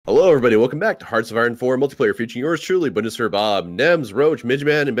Hello, everybody. Welcome back to Hearts of Iron 4 multiplayer, featuring yours truly, Bundeswehr Bob, Nemes, Roach,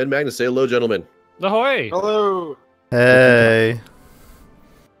 Midgeman, and Ben Magnus. Say hello, gentlemen. Ahoy! Hello. Hey.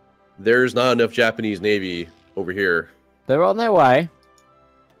 There's not enough Japanese Navy over here. They're on their way.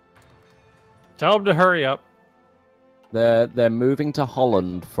 Tell them to hurry up. They're moving to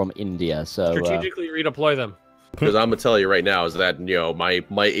Holland from India, so Strategically redeploy them. Because I'm gonna tell you right now is that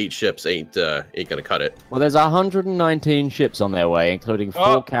my 8 ships ain't gonna cut it. well, there's 119 ships on their way, including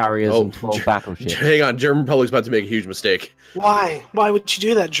 4 carriers and 12 battleships. Hang on, German Republic's about to make a huge mistake. Why? Why would you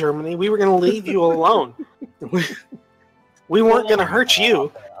do that, Germany? We were going to leave you alone. We weren't going to hurt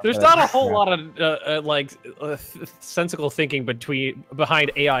you. There's not a whole lot of sensical thinking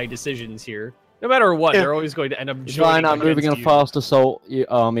behind AI decisions here. No matter what, they're always going to end up joining. Fine, I'm moving a fast assault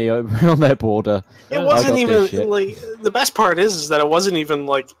army over on their border. It wasn't even like the best part is that it wasn't even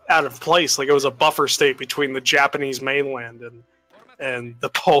like out of place. Like it was a buffer state between the Japanese mainland and the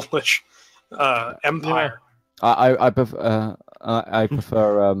Polish empire. I prefer.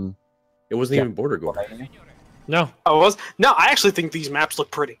 It wasn't even border guard. No. I actually think these maps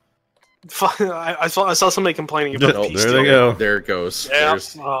look pretty. I saw somebody complaining about these. There they go. There it goes. Yeah.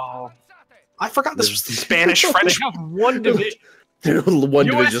 Oh. I forgot this was the Spanish-French. They have one division. One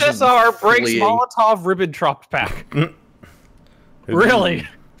USSR breaks Molotov-Ribbentrop Pact. Really?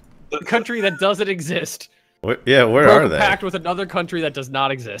 The country that doesn't exist. Yeah, where are they? Pact with another country that does not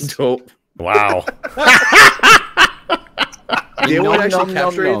exist. Oh. Wow. Did anyone actually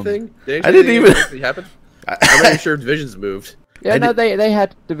capture anything? I didn't even. Happen? I'm not even sure if divisions moved. Yeah, no, they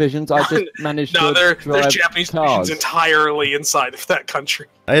had divisions. I just managed to there's drive Japanese cars. divisions entirely inside of that country.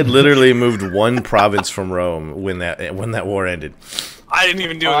 I had literally moved one province from Rome when that war ended. I didn't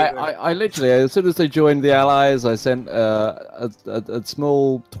even do it. I literally, as soon as they joined the Allies, I sent a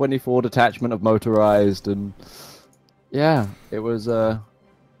small 24 detachment of motorized, and yeah, it was.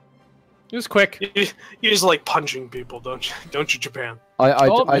 It was quick. You just like punching people, don't you, Japan?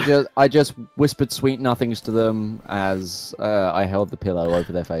 I just whispered sweet nothings to them as I held the pillow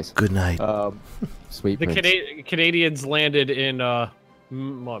over their face. Good night. Sweet. The Canadians landed in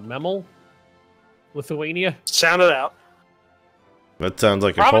Memel, Lithuania. Sound it out. That sounds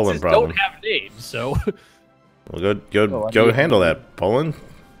like a Poland problem. Don't have names, so. Well, go handle that, Poland.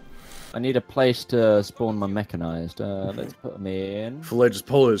 I need a place to spawn my mechanized. Let's put them in. Fledged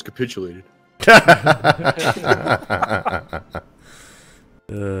Poland has capitulated.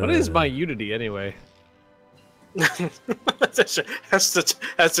 What is my unity anyway? That's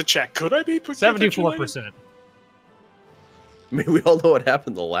a check. Could I be 74%? I mean, we all know what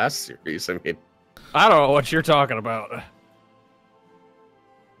happened the last series. I mean, I don't know what you're talking about.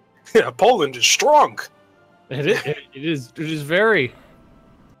 Yeah, Poland is strong. It is very.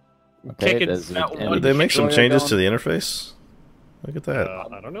 Okay, Did they make some changes to the interface? Look at that.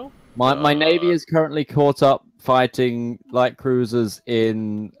 I don't know. My navy is currently caught up fighting light cruisers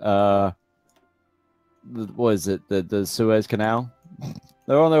in what is it? The Suez Canal.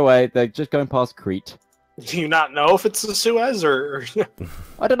 They're on their way. They're just going past Crete. Do you not know if it's the Suez or?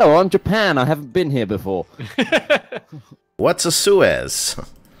 I don't know. I'm Japan. I haven't been here before. What's a Suez?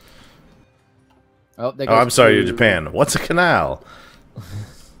 Oh, I'm sorry, you're Japan. What's a canal?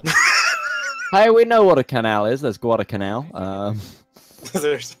 Hey, we know what a canal is. There's Guadalcanal. I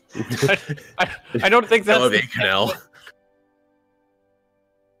don't think that's a canal.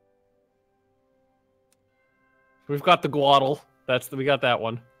 We've got the Guadal. We got that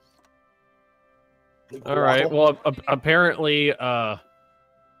one. All right. Well, apparently,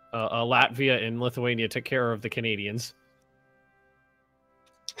 Latvia and Lithuania took care of the Canadians.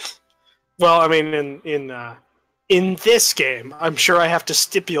 Well, I mean, in this game, I'm sure I have to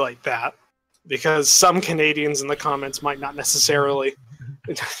stipulate that because some Canadians in the comments might not necessarily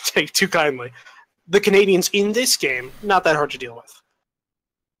take too kindly. The Canadians in this game, not that hard to deal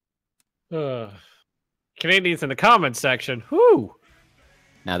with. Canadians in the comments section, whoo!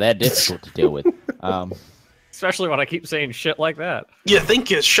 Now they're difficult to deal with. Especially when I keep saying shit like that. You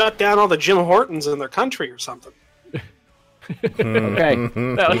think you shut down all the Jim Hortons in their country or something. Okay.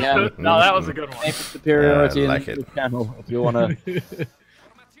 No, that was a good one. Superiority like in the channel, if you want to.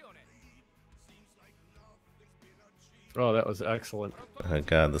 Oh, that was excellent. Oh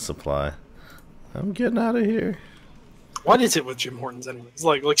god, the supply. I'm getting out of here. What is it with Jim Hortons anyways?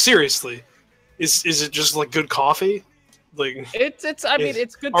 Like seriously, is it just like good coffee? Like it's I mean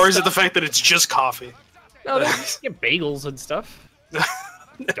it's good. Or is stuff. it the fact that it's just coffee? No, they get bagels and stuff.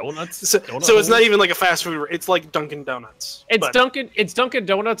 Donuts. So it's not even like a fast food. It's like Dunkin' Donuts. It's Dunkin'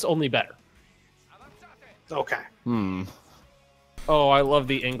 Donuts, only better. Okay. Oh, I love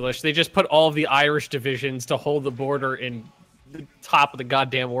the English. They just put all of the Irish divisions to hold the border in the top of the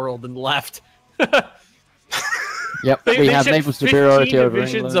goddamn world and left. Yep, They we have sent naval superiority 15 over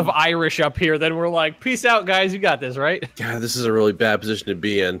divisions England. of Irish up here. Then we're like, peace out, guys. You got this, right? God, this is a really bad position to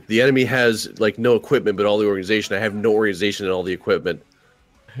be in. The enemy has like no equipment, but all the organization. I have no organization and all the equipment.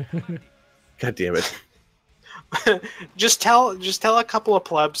 God damn it! Just tell a couple of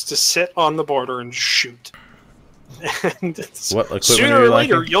plebs to sit on the border and shoot. And What equipment sooner are or you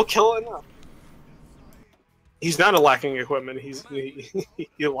later, lacking? you'll kill enough. He's not a lacking equipment.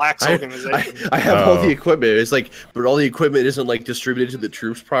 He lacks organization. I have all Oh. the equipment. It's like, but all the equipment isn't like distributed to the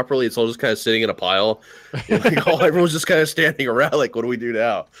troops properly. It's all just kind of sitting in a pile. Like, everyone's just kind of standing around. Like, what do we do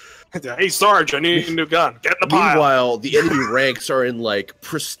now? Hey, Sarge, I need a new gun. Get in the pile. Meanwhile, the enemy ranks are in like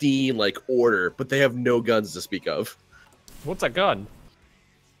pristine like order, but they have no guns to speak of. What's that gun?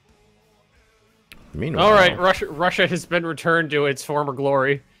 Meanwhile, All right, Russia has been returned to its former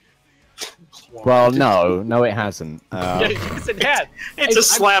glory. Well, no, it hasn't. Yes, it had. It's a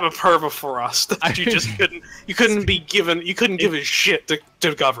slab of permafrost that you couldn't give a shit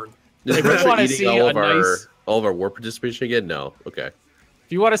to govern. Is If you Russia wanna eating see all a of our nice- all of our war participation again? No. Okay.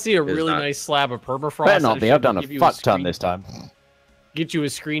 If you want to see a It's really not. nice slab of permafrost, Better not I be. I've should done a give you fuck ton screen- this time. Get you a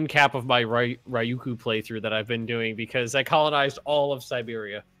screen cap of my Ryuku playthrough that I've been doing because I colonized all of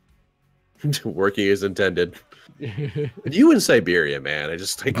Siberia. Working as intended. You in Siberia, man. I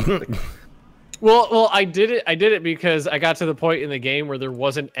just think. Well, I did it because I got to the point in the game where there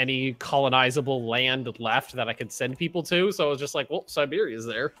wasn't any colonizable land left that I could send people to, so I was just like, well, Siberia's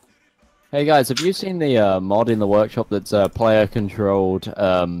there. Hey guys, have you seen the mod in the workshop that's player-controlled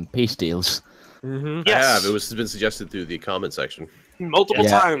peace deals? Mm-hmm. Yes. I have. It's been suggested through the comment section. Multiple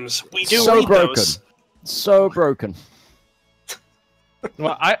Yeah. times. We do So read broken. those. So broken.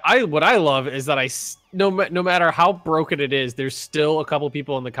 Well, what I love is that no matter how broken it is, there's still a couple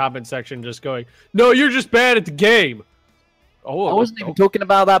people in the comment section just going, "No, you're just bad at the game." Oh, I wasn't even talking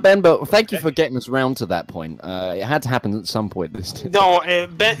about that, Ben, but thank you for getting us round to that point. It had to happen at some point. No,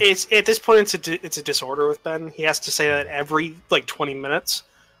 Ben, it's at this point it's a disorder with Ben. He has to say that every like 20 minutes,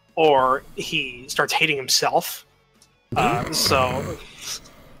 or he starts hating himself. So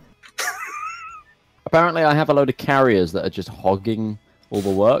Apparently, I have a load of carriers that are just hogging all the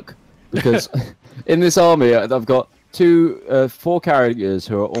work because in this army, I've got 4 carriers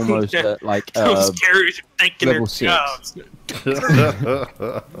who are almost at like those carriers are taking level their 6. jobs.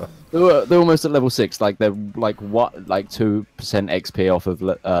 They're almost at level 6. Like they're like 2% XP off of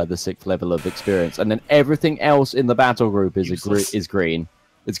the 6th level of experience, and then everything else in the battle group is green.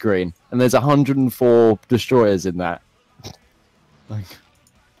 It's green, and there's 104 destroyers in that. Like.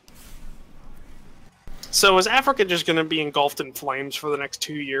 So is Africa just going to be engulfed in flames for the next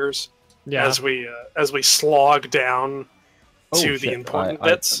 2 years? Yeah. As we slog down Oh, to the shit. important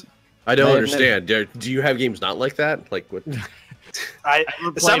I- bits. I don't May have understand. Do you have games not like that? Like what? I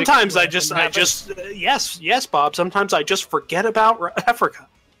played it sometimes I when it just happened. yes, Bob. Sometimes I just forget about Africa.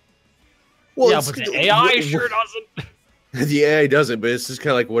 Well, Yeah, it's- but the AI sure doesn't. The AI doesn't, but it's just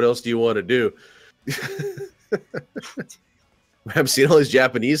kind of like, what else do you want to do? I'm seeing all these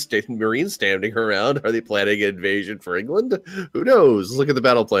Japanese Marines standing around. Are they planning an invasion for England? Who knows? Look at the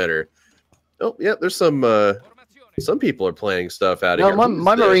battle planner. Oh, yeah, there's some people are planning stuff out of No, here.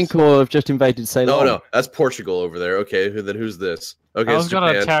 my Who's Marine this? Corps have just invaded Ceylon. No, that's Portugal over there. Okay, then who's this? Okay, I it's was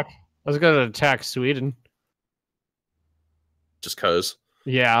gonna Japan. attack Sweden. Just cause.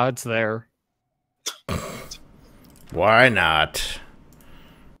 Yeah, it's there. Why not?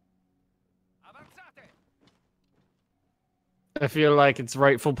 I feel like it's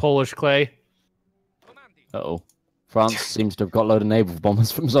rightful Polish clay. Uh-oh. France seems to have got a load of naval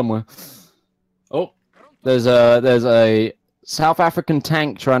bombers from somewhere. Oh, there's a South African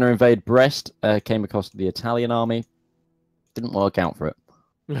tank trying to invade Brest. Came across the Italian army. Didn't work out for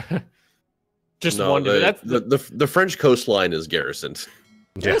it. Just No, one. That's the French coastline is garrisoned.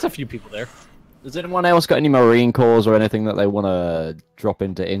 there's a few people there. Does anyone else got any Marine Corps or anything that they want to drop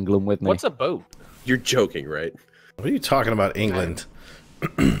into England with me? What's a boat? You're joking, right? What are you talking about, England?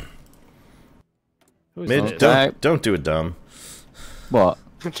 Who's Midge, this? don't do it dumb. What?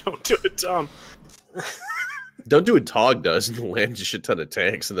 Don't do it, Tom. Don't do what Tog does and land a shit ton of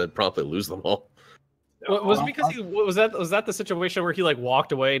tanks and then promptly lose them all. Was it because was that the situation where he like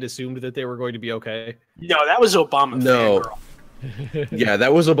walked away and assumed that they were going to be okay? No, that was Obama. No. Fangirl. Yeah,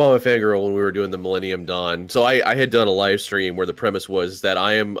 that was Obama Fangirl when we were doing the Millennium Dawn. So I had done a live stream where the premise was that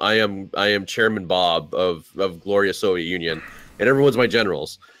I am Chairman Bob of Glorious Soviet Union, and everyone's my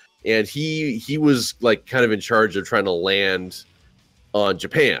generals. And he was like kind of in charge of trying to land on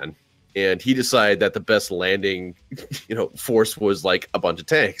Japan, and he decided that the best landing, force was like a bunch of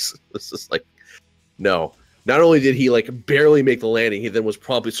tanks. It's just like, no, Not only did he like barely make the landing, he then was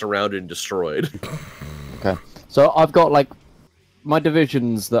promptly surrounded and destroyed. Okay, so I've got like my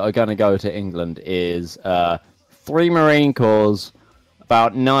divisions that are going to go to England is 3 Marine Corps,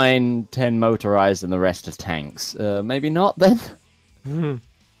 about 9, 10 motorized, and the rest are tanks. Maybe not then.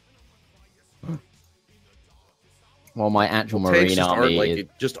 Well, my actual Marine army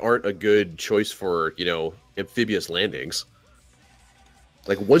just aren't a good choice for amphibious landings.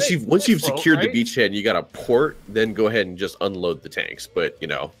 Like once you've secured the beachhead and you got a port, then go ahead and just unload the tanks. But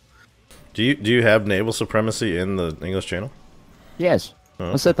do you have naval supremacy in the English Channel? Yes,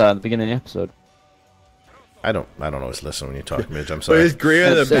 I said that at the beginning of the episode. I don't always listen when you talk, Midge. I'm But sorry. it's great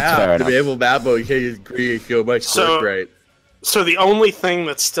on the map. The naval map, but you can't agree so much. Right. So the only thing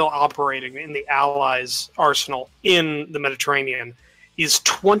that's still operating in the Allies' arsenal in the Mediterranean is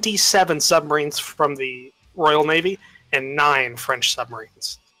 27 submarines from the Royal Navy and 9 French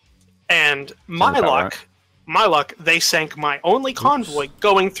submarines. And my luck, they sank my only convoy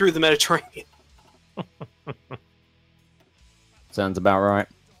going through the Mediterranean. Sounds about right.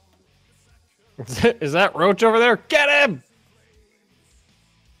 Is that Roach over there? Get him!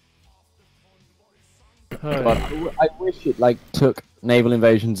 But I wish it took naval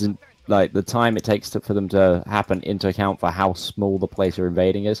invasions in the time it takes for them to happen into account for how small the place you're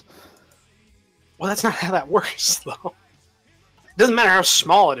invading is. Well, that's not how that works, though. It doesn't matter how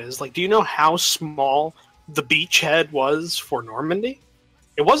small it is. Do you know how small the beachhead was for Normandy?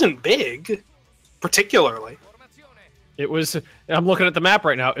 It wasn't big, particularly. It was. I'm looking at the map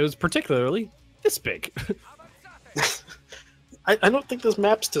right now. It was particularly this big. I don't think this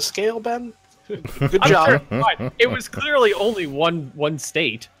map's to scale, Ben. Good job. Sure, it was clearly only one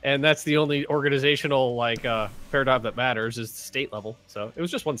state, and that's the only organizational paradigm that matters is the state level. So it was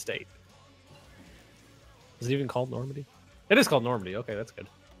just one state. Is it even called Normandy? It is called Normandy. Okay, that's good.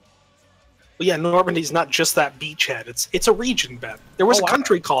 Well, yeah, Normandy's not just that beachhead. It's a region, Ben. There was a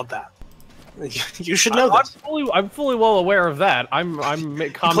country called that. You should know this. I'm fully well aware of that. I'm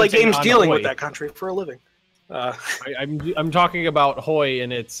commenting play games on dealing HOI. with that country for a living. I'm talking about HOI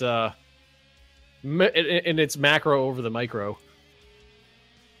and its macro over the micro.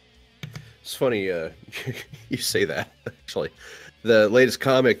 It's funny you say that. Actually, the latest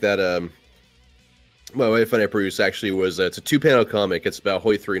comic that my wife and I produced actually was it's a 2-panel comic. It's about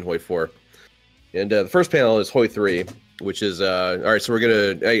HOI4 and HOI4, and the first panel is HOI3, which is all right. So we're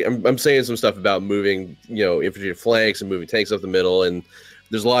gonna. I'm saying some stuff about moving, infantry flanks and moving tanks up the middle, and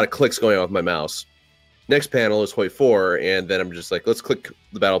there's a lot of clicks going on with my mouse. Next panel is HOI4, and then I'm just like, let's click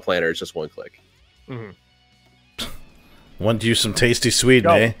the battle planner. It's just one click. Mm-hmm. Want you some tasty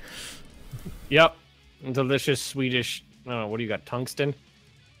Sweden, eh? Yep, delicious Swedish. Oh, what do you got? Tungsten.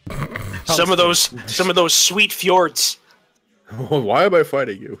 Some of those sweet fjords. Why am I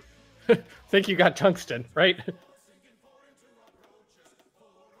fighting you? Think you got tungsten, right?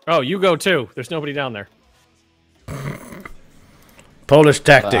 Oh, you go too. There's nobody down there. Polish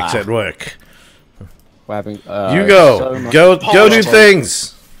tactics at work. We're having, you go do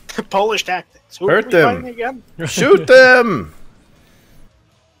things. Polish tactics. Hurt them. Again? Shoot them.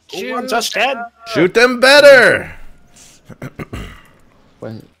 Who wants us dead? Shoot them better.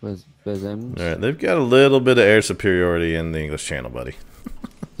 Where's Ems? All right, they've got a little bit of air superiority in the English Channel, buddy.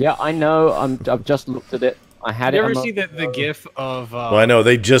 Yeah, I know. I've just looked at it. I had you it. ever see the GIF of? Well, I know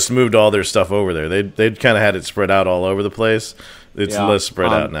they just moved all their stuff over there. They'd kind of had it spread out all over the place. It's less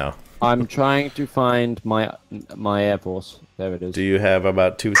spread out now. I'm trying to find my Air Force. There it is. Do you have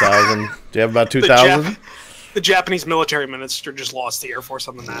about 2,000? Do you have about 2,000? The Japanese military minister just lost the Air Force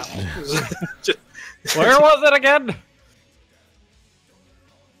on the map. Where was it again?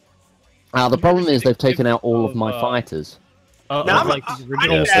 The problem is they've taken out all of my fighters.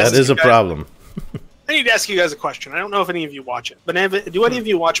 That is a problem. I need to ask you guys a question. I don't know if any of you watch it, but do any of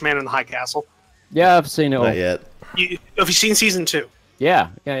you watch Man in the High Castle? Yeah, I've seen it all. Not yet. Have you seen season 2? Yeah.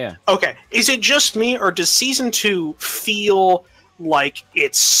 Okay. Is it just me, or does season 2 feel like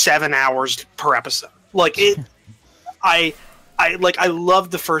it's 7 hours per episode? I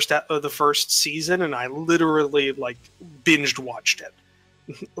loved the first season, and I literally binged watched it.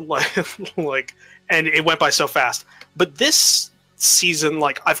 And it went by so fast. But this season,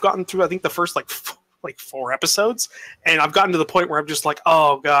 I've gotten through, I think, the first 4 episodes, and I've gotten to the point where I'm just like,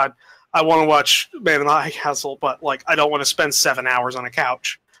 oh god, I want to watch Man in the High Castle, but I don't want to spend 7 hours on a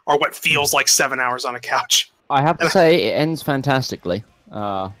couch, or what feels like 7 hours on a couch. I have to say, it ends fantastically.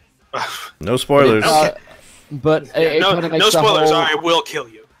 No spoilers. But no spoilers. I will kill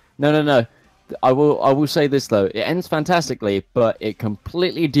you. No. I will say this though: it ends fantastically, but it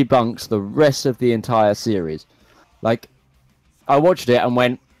completely debunks the rest of the entire series. I watched it and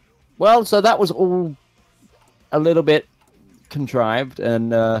went, "Well, so that was all a little bit contrived,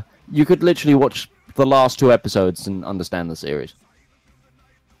 and you could literally watch the last 2 episodes and understand the series.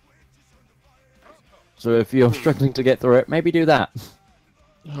 So if you're struggling to get through it, maybe do that.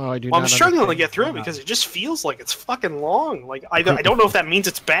 Oh, I do. Well, I'm not struggling to understand get through it because it just feels like it's fucking long. Like I don't know if that means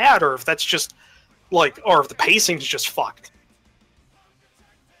it's bad or if that's just like, or if the pacing's just fucked.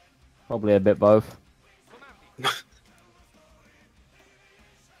 Probably a bit both.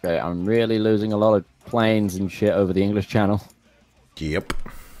 Okay, I'm really losing a lot of planes and shit over the English Channel. Yep.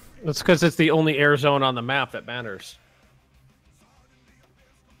 That's because it's the only air zone on the map that matters.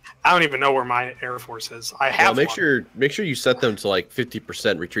 I don't even know where my Air Force is. I have make one. sure you set them to like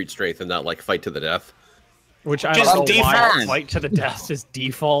 50% retreat strength and not like fight to the death. Which I Just don't know why default. fight to the death is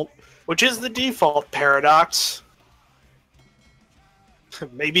default. Which is the default paradox.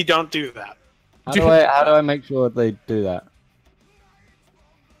 Maybe don't do that. How do I make sure they do that?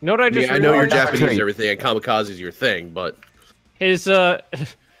 You know what I just I know you're realized? Japanese and everything, and kamikaze is your thing, but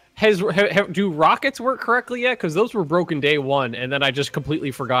do rockets work correctly yet? Because those were broken day 1, and then I just completely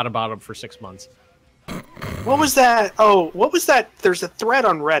forgot about them for 6 months. What was that? Oh, what was that? There's a thread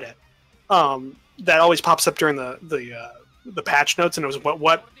on Reddit that always pops up during the patch notes, and it was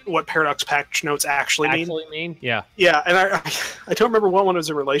what paradox patch notes actually mean. Yeah. Yeah, and I don't remember what one it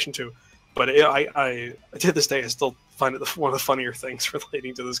was in relation to, but I to this day I still find it one of the funnier things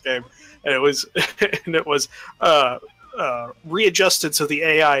relating to this game, and it was readjusted so the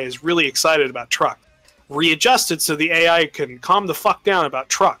AI is really excited about truck. Readjusted so the AI can calm the fuck down about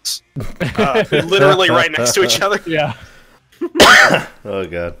trucks. Literally right next to each other. Yeah. Oh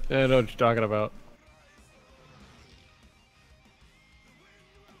god. I know what you're talking about.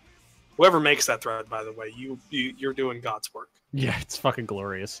 Whoever makes that thread, by the way, you're doing God's work. Yeah, it's fucking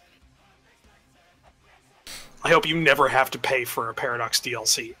glorious. I hope you never have to pay for a Paradox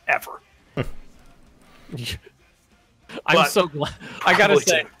DLC ever. I'm so glad. I gotta Probably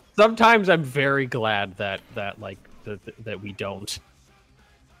say, too. sometimes I'm very glad that we don't.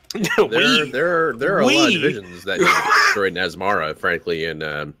 there are a lot of divisions that get destroyed in Asmara, frankly,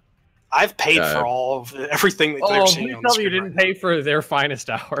 and I've paid for all of everything that they're seeing please on tell the me you screen didn't right pay for their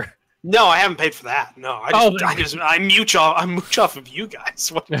finest hour. No, I haven't paid for that. No, I mooch off of you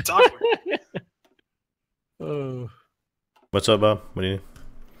guys. What are you talking about? Oh. What's up, Bob? What do you need?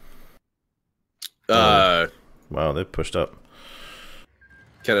 Wow, they pushed up.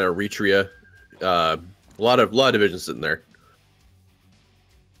 Kind of Eritrea. A lot of divisions sitting there.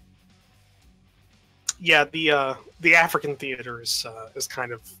 Yeah, the African theater is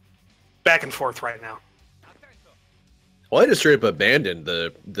kind of back and forth right now. Well, I just straight up abandoned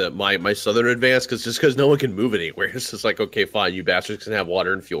my southern advance because no one can move anywhere. It's just like, okay, fine, you bastards can have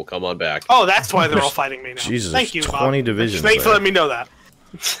water and fuel. Come on back. Oh, that's why they're all fighting me now. Jesus, Thank you, 20 Bob. divisions Thanks for there. letting me know that.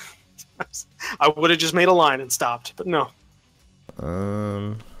 I would have just made a line and stopped, but no.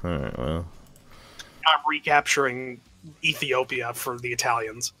 All right, well. I'm recapturing Ethiopia for the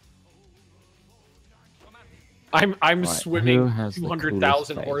Italians. I'm Right, swimming who has the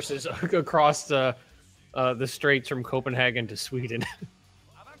 200,000 coolest horses across the straits from Copenhagen to Sweden.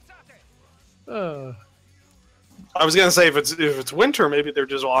 I was gonna say if it's winter, maybe they're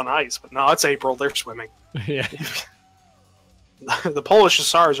just on ice, but no, it's April. They're swimming. Yeah. The Polish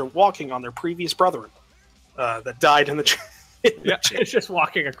Hussars are walking on their previous brethren that died in the. Yeah, it's just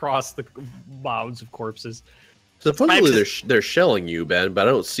walking across the mounds of corpses. Supposedly they're shelling you, Ben, but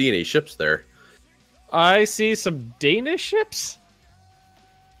I don't see any ships there. I see some Danish ships.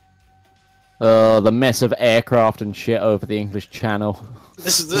 The mess of aircraft and shit over the English Channel.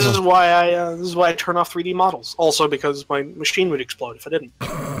 This is why I turn off 3D models. Also because my machine would explode if I didn't.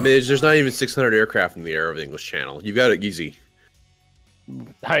 There's not even 600 aircraft in the air of the English Channel. You've got it easy.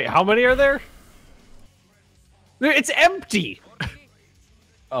 Hey, how many are there? It's empty.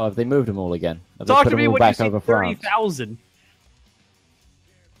 Oh, have they moved them all again? Have they Talk put to them me all when you back see over France? 30,000.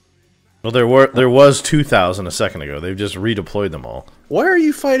 Well, there was 2,000 a second ago. They've just redeployed them all. Why are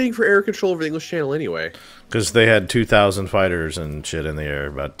you fighting for air control over the English Channel anyway? Because they had 2,000 fighters and shit in the air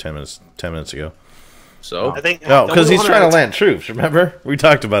about 10 minutes ago. So? I think. Oh, because he's trying to land troops, remember? We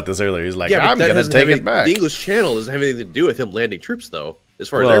talked about this earlier. He's like, I'm going to take it back. The English Channel doesn't have anything to do with him landing troops, though, as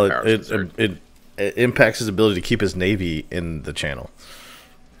far as air power is concerned. It impacts his ability to keep his navy in the channel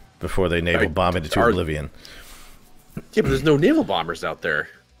before they naval bomb it into oblivion. Yeah, but there's no naval bombers out there.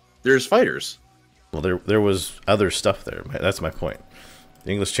 There's fighters. Well, there was other stuff there. That's my point.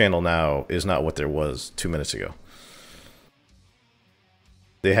 The English Channel now is not what there was 2 minutes ago.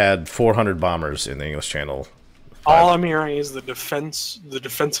 They had 400 bombers in the English Channel. All I'm hearing is the defense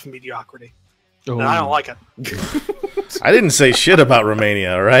of mediocrity. And I don't like it. I didn't say shit about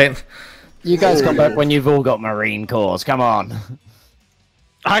Romania, all right? You guys come back when you've all got Marine Corps. Come on.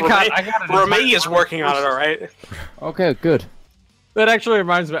 I got it. Romania's working on it, all right. Okay, good. That actually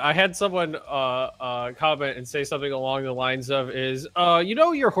reminds me. I had someone comment and say something along the lines of, you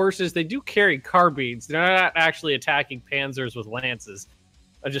know, your horses, they do carry carbines. They're not actually attacking panzers with lances.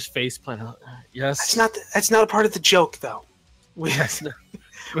 I just faceplant. Yes. That's not a part of the joke, though. Yes.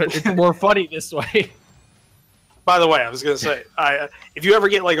 But it's more funny this way. By the way, I was gonna say, if you ever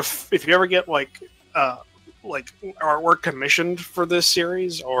get like artwork commissioned for this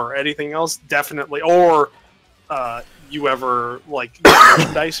series or anything else, definitely, or you ever like get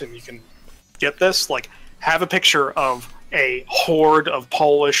merchandise and you can get this, like, have a picture of a horde of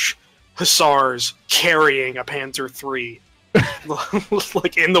Polish hussars carrying a Panzer III,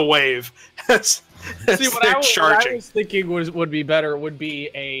 like in the wave. See, what I was thinking would be better would be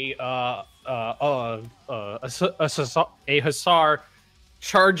a hussar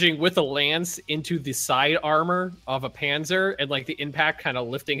charging with a lance into the side armor of a panzer, and like the impact kind of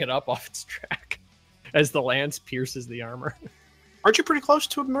lifting it up off its track as the lance pierces the armor. Aren't you pretty close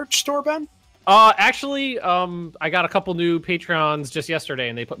to a merch store, Ben? Actually, I got a couple new Patreons just yesterday,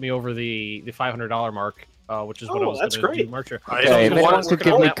 and they put me over the $500 mark, which is what I was going to do. Merch. Okay, if anyone could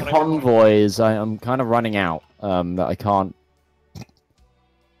give me convoys, I'm kind of running out. That I can't.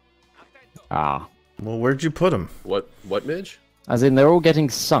 Ah. Well, where'd you put them? What, Midge? As in, they're all getting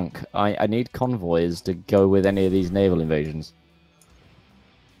sunk. I need convoys to go with any of these naval invasions.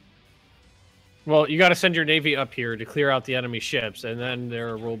 Well, you got to send your navy up here to clear out the enemy ships, and then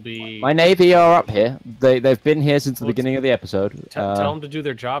there will be... My navy are up here. They've been here since the beginning of the episode. Tell them to do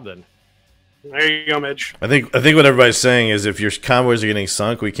their job, then. There you go, Midge. I think what everybody's saying is if your convoys are getting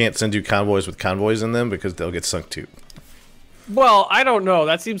sunk, we can't send you convoys with convoys in them because they'll get sunk too. Well, I don't know.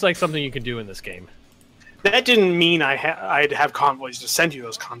 That seems like something you could do in this game. That didn't mean I'd have convoys to send you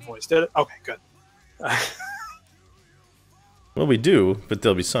those convoys, did it? Okay, good. Well, we do, but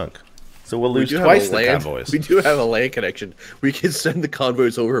they'll be sunk. So we'll lose twice the convoys. We do have a land connection. We can send the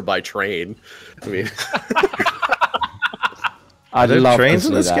convoys over by train. I mean... Are there trains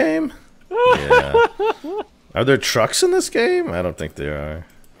in this game? Yeah. Are there trucks in this game? I don't think there are.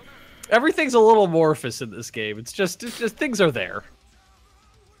 Everything's a little amorphous in this game. It's just things are there.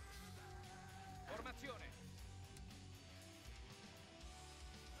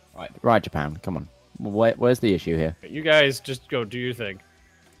 Right, Japan. Come on. Where's the issue here? You guys just go do your thing.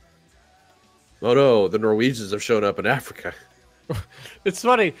 Oh no, the Norwegians have shown up in Africa. It's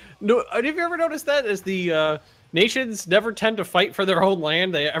funny. No, have you ever noticed that? As the nations never tend to fight for their own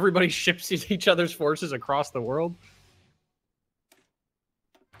land, everybody ships each other's forces across the world.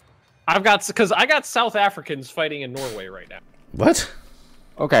 I got South Africans fighting in Norway right now. What?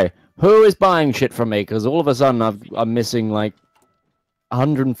 Okay, who is buying shit from me? Because all of a sudden I'm missing like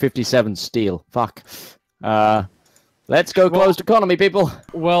 157 steel. Fuck. Let's go closed economy, people.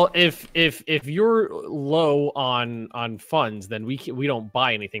 Well, if you're low on funds, then we don't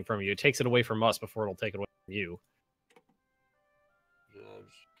buy anything from you. It takes it away from us before it'll take it away from you.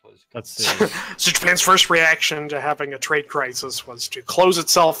 Let's see. So Japan's first reaction to having a trade crisis was to close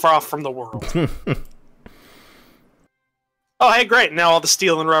itself off from the world. Oh, hey, great! Now all the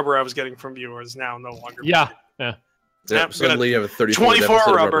steel and rubber I was getting from viewers now no longer. Yeah. Suddenly you have a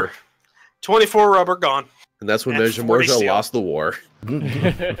 24 rubber. 24 rubber gone. And that's when Measure lost the war.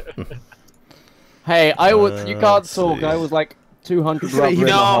 Hey, you can't talk. I was like 200 rubber in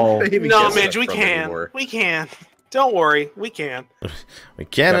the hole. No, Midge, we can. We can. Don't worry, we can. We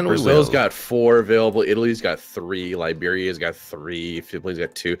can and we will. Brazil's got 4 available. Italy's got 3. Liberia's got 3. Philippines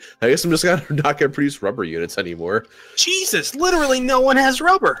got 2. I guess I'm just not gonna produce rubber units anymore. Jesus, literally no one has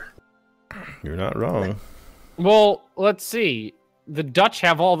rubber. You're not wrong. Well, let's see. The Dutch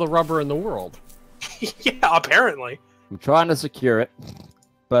have all the rubber in the world. Yeah, apparently. I'm trying to secure it,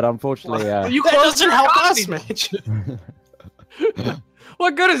 but unfortunately, that doesn't help us, Mitch.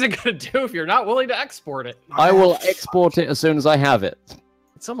 What good is it going to do if you're not willing to export it? I will export it as soon as I have it.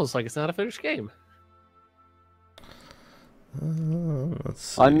 It's almost like it's not a finished game. Let's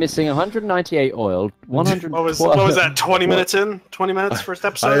see. I'm missing 198 oil, 100. What was that? 20 minutes in? 20 minutes first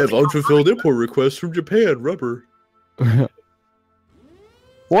episode? I have unfulfilled import requests from Japan. Rubber.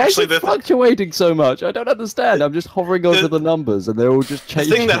 Why is it fluctuating so much? I don't understand. I'm just hovering over the numbers, and they're all just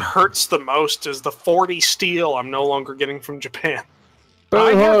changing. The thing that hurts the most is the 40 steel I'm no longer getting from Japan.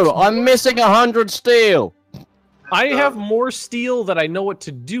 Boo-hoo! I'm missing 100 steel! I have more steel that I know what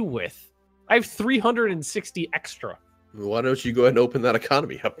to do with. I have 360 extra. Why don't you go ahead and open that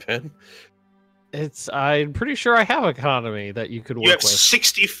economy up, Ben? I'm pretty sure I have economy that you could work with. You have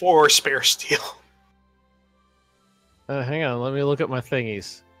 64 spare steel. Hang on, let me look at my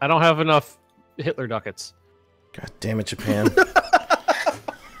thingies. I don't have enough Hitler ducats. God damn it, Japan.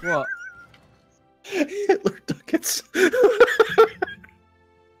 What? Hitler ducats.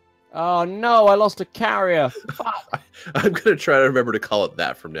 Oh no, I lost a carrier. I'm gonna try to remember to call it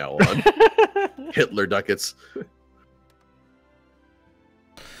that from now on. Hitler ducats.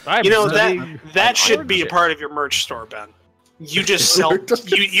 You know that should be a part of your merch store, Ben. You just sell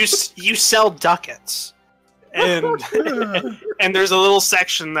you sell ducats, and and there's a little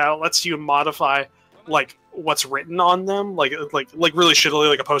section that lets you modify like what's written on them, like really shittily,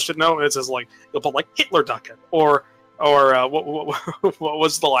 like a post-it note. And it says like you'll put like Hitler ducat or what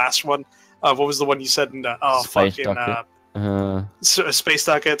was the last one? What was the one you said in Space ducat. Space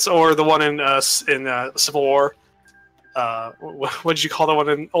ducats, or the one in Civil War? What did you call the one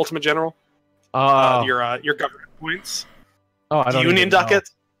in Ultimate General? Your government points. Oh, I don't Union ducat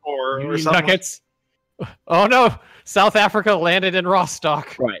or something. ducats. Oh no, South Africa landed in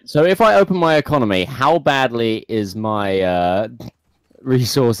Rostock. Right. So if I open my economy, how badly is my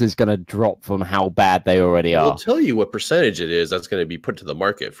resources going to drop from how bad they already are? We'll tell you what percentage it is that's going to be put to the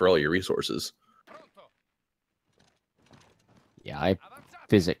market for all your resources. Yeah, I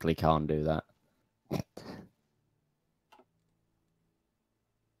physically can't do that.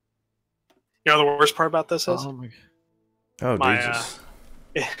 You know the worst part about this is? Oh, Jesus.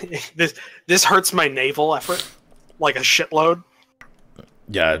 This hurts my naval effort like a shitload.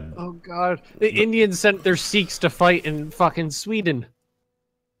 Yeah. Oh god. The Indians sent their Sikhs to fight in fucking Sweden.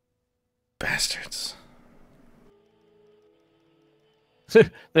 Bastards.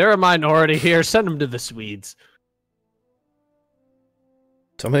 They're a minority here. Send them to the Swedes.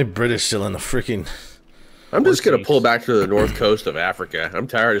 So many British still in the freaking... I'm just going to pull back to the north coast of Africa. I'm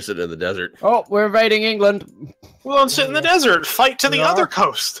tired of sitting in the desert. Oh, we're invading England. Well, don't sit in the desert. Fight to the other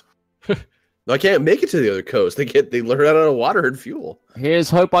coast. I can't make it to the other coast. They learn out of water and fuel. Here's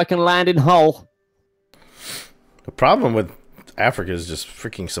hope I can land in Hull. The problem with Africa is just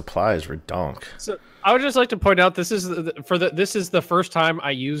freaking supplies were donk. So I would just like to point out this is this is the first time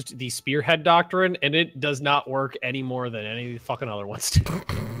I used the spearhead doctrine, and it does not work any more than any fucking other ones do.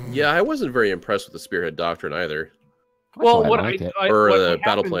 Yeah, I wasn't very impressed with the spearhead doctrine either. Well, The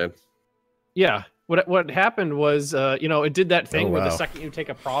battle plan. Yeah, what happened was, it did that thing where the second you take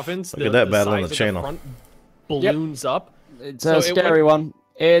a province, look at that battle on the size of channel. front balloons up. It's a scary one.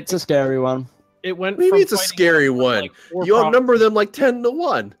 It's a scary one. It went. Maybe it's a scary one. Like you outnumber them like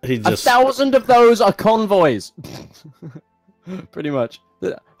 10-1. 1,000 of those are convoys. Pretty much.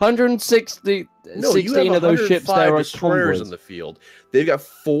 160, 16 of those ships there are destroyers convoys in the field. They've got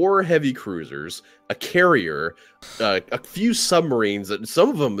 4 heavy cruisers, a carrier, a few submarines. That some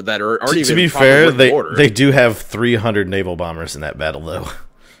of them that aren't even. To be fair, they do have 300 naval bombers in that battle, though.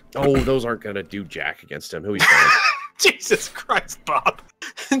 Oh, those aren't gonna do jack against him. He'll be fine. Jesus Christ, Bob.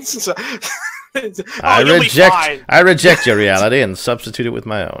 I reject your reality and substitute it with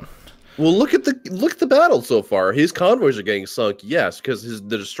my own. Well, look at the battle so far. His convoys are getting sunk, yes, because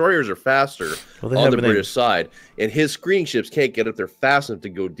the destroyers are faster on the British side, and his screening ships can't get up there fast enough to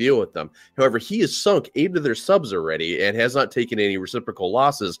go deal with them. However, he has sunk 8 of their subs already and has not taken any reciprocal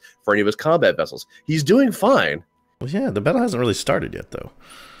losses for any of his combat vessels. He's doing fine. Well, yeah, the battle hasn't really started yet, though.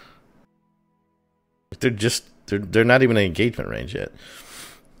 They're not even in engagement range yet.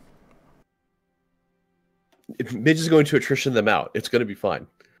 Midge is going to attrition them out. It's going to be fine.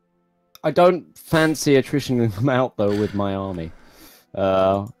 I don't fancy attritioning them out, though, with my army.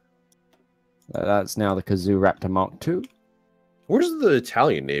 That's now the Kazoo Raptor Mark II. Where's the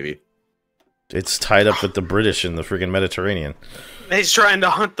Italian Navy? It's tied up with the British in the freaking Mediterranean. He's trying to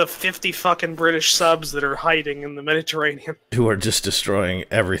hunt the 50 fucking British subs that are hiding in the Mediterranean. Who are just destroying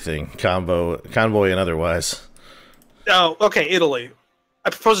everything, convoy and otherwise. Oh, okay, Italy. I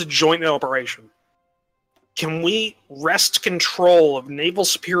propose a joint operation. Can we wrest control of naval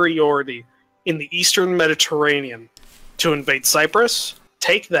superiority in the Eastern Mediterranean to invade Cyprus,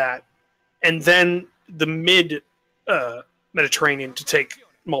 take that, and then the mid-Mediterranean to take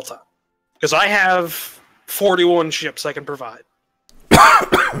Malta? Because I have 41 ships I can provide.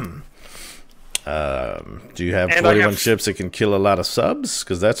 Do you have 41 ships that can kill a lot of subs?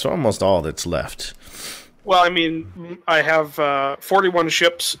 Because that's almost all that's left. Well, I mean, I have 41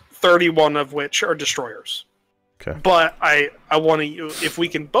 ships, 31 of which are destroyers. Okay. But I want to, if we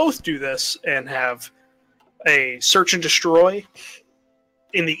can both do this and have a search and destroy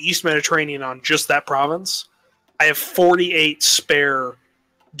in the East Mediterranean on just that province, I have 48 spare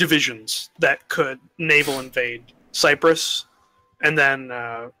divisions that could naval invade Cyprus, and then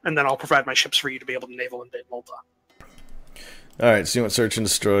I'll provide my ships for you to be able to naval invade Malta. All right, so you want search and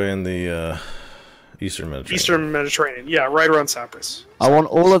destroy in the Eastern Mediterranean. Eastern Mediterranean. Yeah, right around Cyprus. I want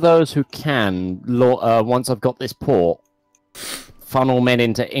all of those who can, once I've got this port, funnel men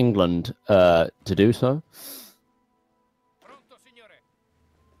into England to do so.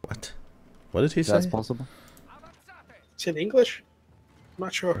 What? What did he say? That's possible. It's in English? I'm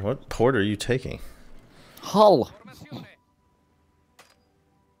not sure. What port are you taking? Hull.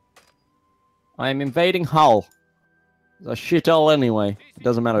 I am invading Hull. It's a shithole anyway. It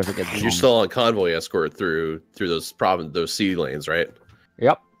doesn't matter if it gets bombed. You're still on convoy escort through those sea lanes, right?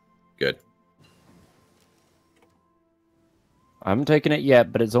 Yep. Good. I haven't taken it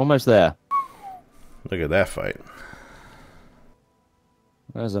yet, but it's almost there. Look at that fight.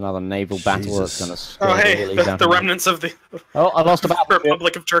 There's another naval battle that's going to... Oh, hey, the remnants of the Oh, I lost a battle.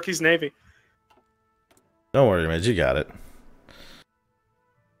 Republic of Turkey's navy. Don't worry, Midge, you got it.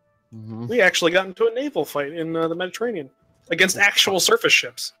 We actually got into a naval fight in the Mediterranean against actual surface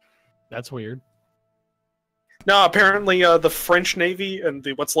ships. That's weird. No, apparently the French navy and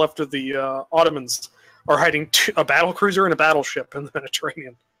what's left of the Ottomans are hiding a battle cruiser and a battleship in the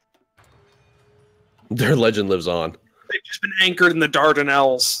Mediterranean. Their legend lives on. They've just been anchored in the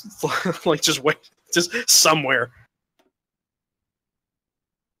Dardanelles, like just somewhere.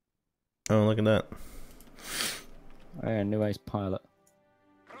 Oh, look at that. Oh, yeah, new ace pilot.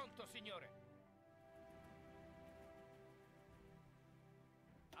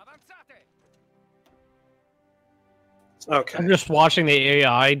 Okay. I'm just watching the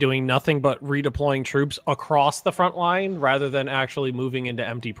AI doing nothing but redeploying troops across the front line rather than actually moving into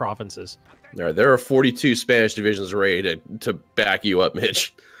empty provinces. All right, there are 42 Spanish divisions ready to back you up,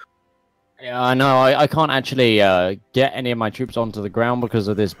 Mitch. Yeah, I know. I can't actually get any of my troops onto the ground because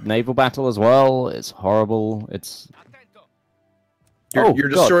of this naval battle as well. It's horrible. It's... Your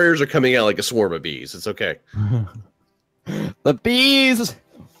destroyers are coming out like a swarm of bees. It's okay. The bees!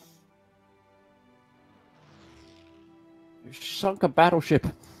 You sunk a battleship.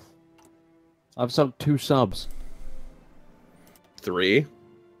 I've sunk 2 subs. 3.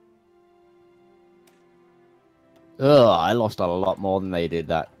 Ugh, I lost a lot more than they did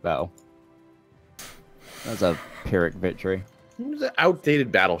that battle. That's a Pyrrhic victory. It was an outdated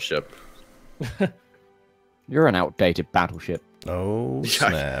battleship. You're an outdated battleship. Oh,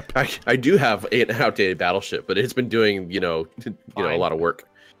 snap. I do have an outdated battleship, but it's been doing, a lot of work.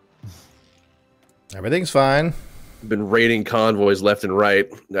 Everything's fine. Been raiding convoys left and right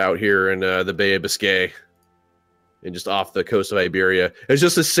out here in the Bay of Biscay. And just off the coast of Iberia. It's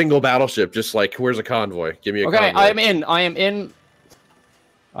just a single battleship, just like, where's a convoy? Give me a convoy. Okay, I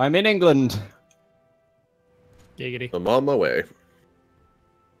am in England. Giggity. I'm on my way.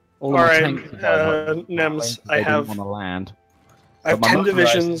 All right, Nemes, I have land. I have 10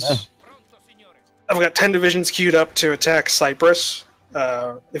 divisions. I've got 10 divisions queued up to attack Cyprus.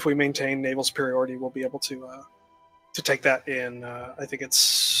 If we maintain naval superiority, we'll be able to take that in. I think it's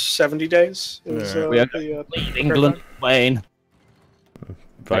 70 days. England, Wayne.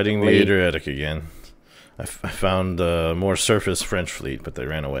 Fighting the Adriatic again. I found a more surface French fleet, but they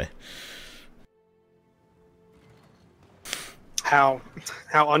ran away. How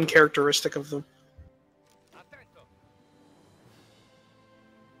uncharacteristic of them.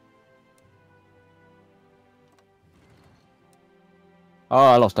 Oh,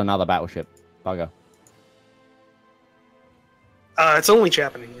 I lost another battleship. Bugger. It's only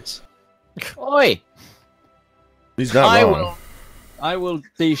Japanese. Oi! He's not wrong. I will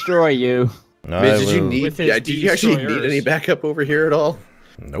destroy you. Did you actually need any backup over here at all?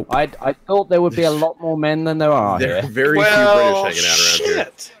 Nope. I thought there would be a lot more men than there are. There are here. very few British hanging out around here.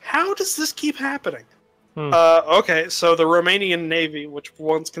 How does this keep happening? Okay, so the Romanian Navy, which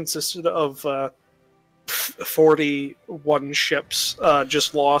once consisted of 41 ships,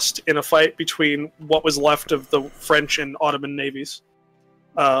 just lost in a fight between what was left of the French and Ottoman navies.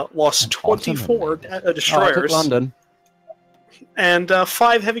 Lost 24 destroyers London. and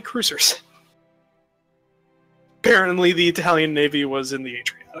 5 heavy cruisers. Apparently, the Italian Navy was in the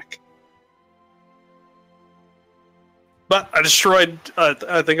Adriatic. But I destroyed,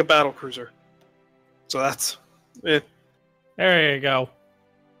 I think, a battle cruiser. So that's... There you go.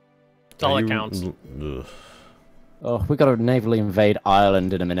 That's all that counts. Oh, we gotta navally invade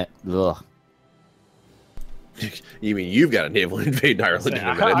Ireland in a minute. Ugh. You mean you've got a naval invade Ireland in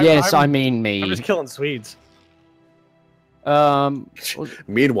a minute? Yes, I mean me. I'm just killing Swedes.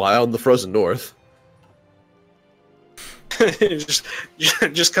 Meanwhile, in the frozen north... it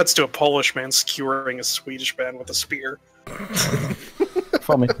just cuts to a Polish man skewering a Swedish man with a spear.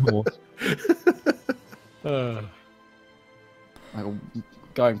 From his horse.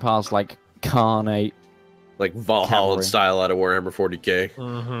 Going past, like, Carnate. Like Valhalla style out of Warhammer 40k.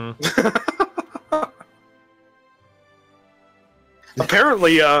 Mm-hmm.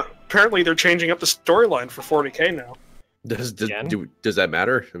 Apparently, they're changing up the storyline for 40K now. Does that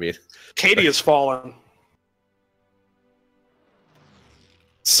matter? I mean, Katie has fallen.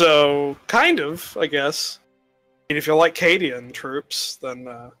 So, kind of, I guess. And if you like Cadian troops, then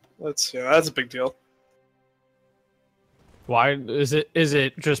that's a big deal. Why is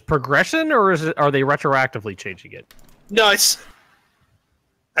it just progression, or are they retroactively changing it? No, it's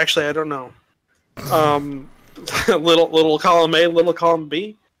actually I don't know. Little column A, little column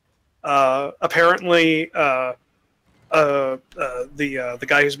B. Apparently, the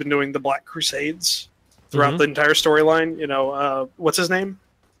guy who's been doing the Black Crusades throughout the entire storyline. You know, what's his name?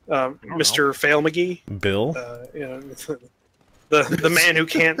 Mr. Fail McGee. Bill. The man who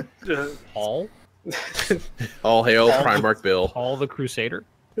can't. Paul. All hail Primarch Bill. Paul the Crusader.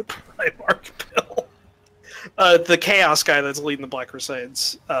 Primarch Bill. The Chaos guy that's leading the Black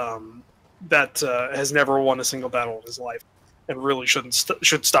Crusades. That has never won a single battle in his life, and really should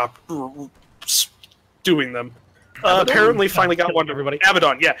stop doing them. Apparently, finally got one. Everybody.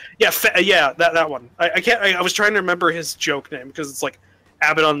 Abaddon, yeah, that one. I can't. I was trying to remember his joke name because it's like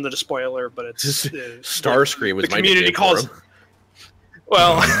Abaddon the Despoiler, but it's Starscream was the my community nickname calls. for him.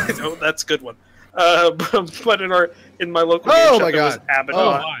 Well, that's a good one. But in my local game shop, it was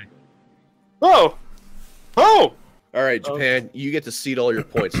Abaddon. Oh. All right, Japan, you get to cede all your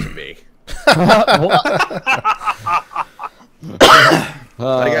points to me.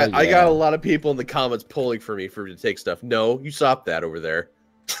 I got a lot of people in the comments pulling for me to take stuff. No, you stop that over there.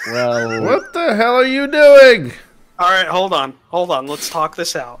 Well, What the hell are you doing? All right, hold on. Let's talk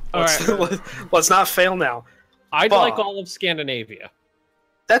this out. Let's not fail now. I'd like all of Scandinavia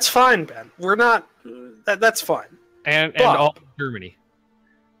That's fine, Ben. We're not. That's fine. and all of Germany.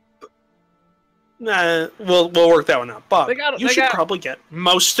 Nah, we'll work that one out. Bob, you should got... probably get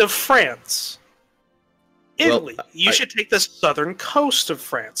most of France. Italy. Well, you should take the southern coast of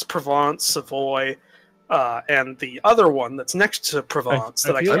France, Provence, Savoy, and the other one that's next to Provence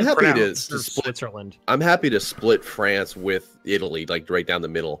that I can't pronounce. Switzerland. I'm happy to split France with Italy, like right down the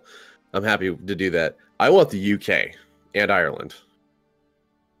middle. I'm happy to do that. I want the UK and Ireland.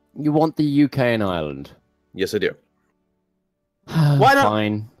 you want the UK and Ireland? Yes, I do. Why not?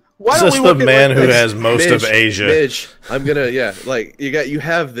 Fine. Why don't Just we the look at man like who this? has most of Asia. Midge, I'm gonna you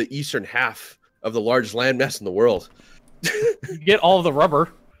have the eastern half of the largest landmass in the world. You get all of the rubber.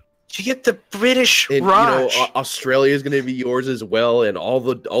 You get the British And Raj. Australia is gonna be yours as well, and all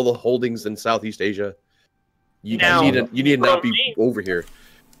the holdings in Southeast Asia. You need to not be over here.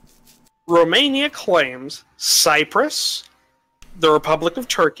 Romania claims Cyprus, the Republic of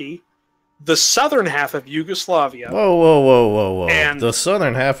Turkey, the southern half of Yugoslavia. Whoa. And the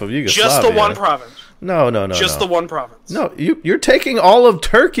southern half of Yugoslavia. Just the one province. No. Just the one province. No, you're taking all of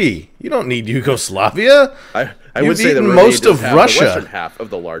Turkey. You don't need Yugoslavia. I You've would say that eaten Romania most does of have Russia. the western half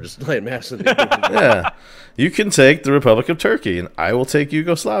of the largest landmass in the Yeah. You can take the Republic of Turkey, and I will take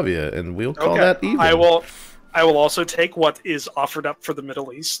Yugoslavia, and we'll call that even. I will also take what is offered up for the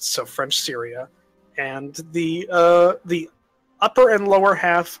Middle East, so French Syria, and the upper and lower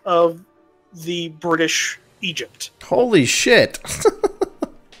half of the British Egypt. Holy shit.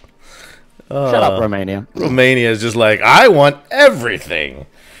 Shut up, Romania. Romania is just like, I want everything.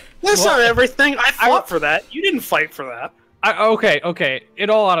 That's not everything. I fought for that. You didn't fight for that. Okay. In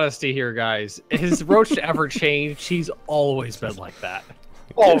all honesty here, guys, has Roach ever changed? He's always been like that.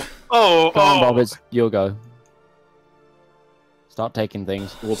 Come on, Bob, it's your go. Start taking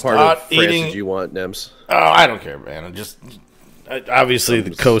things. What part of France did you want, Nems? Oh, I don't care, man. Obviously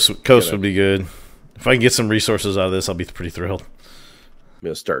the coast would be good. If I can get some resources out of this, I'll be pretty thrilled. I'm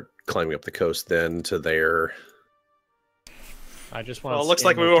gonna start climbing up the coast then to there. I just want. Well, it looks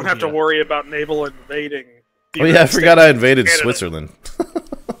like we won't have to worry about naval invading. Oh yeah, I forgot I invaded Switzerland.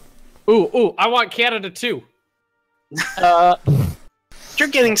 Ooh! I want Canada too. You're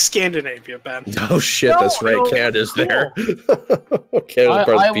getting Scandinavia, Ben. Oh shit, that's right. Canada's there. Canada's part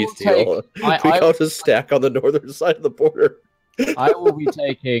of the peace deal. We got a stack on the northern side of the border. I will be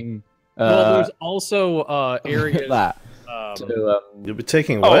taking. Well, there's also areas that. You'll be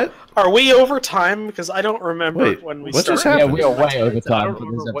taking what? Are we over time? Because I don't remember when we what started. just happened? Yeah, we are way over time. I don't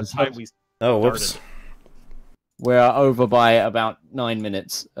remember what time we. Oh, whoops. We're over by about 9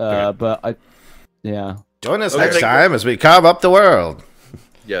 minutes. But yeah. Join us next time as we carve up the world.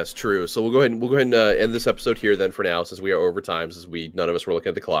 Yes, true. So we'll go ahead and end this episode here then for now, since we are over time, since none of us were looking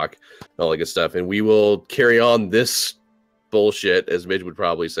at the clock, and all that good stuff, and we will carry on this bullshit, as Midge would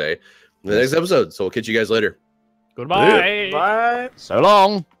probably say, in the next episode. So we'll catch you guys later. Goodbye. Bye. So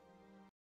long.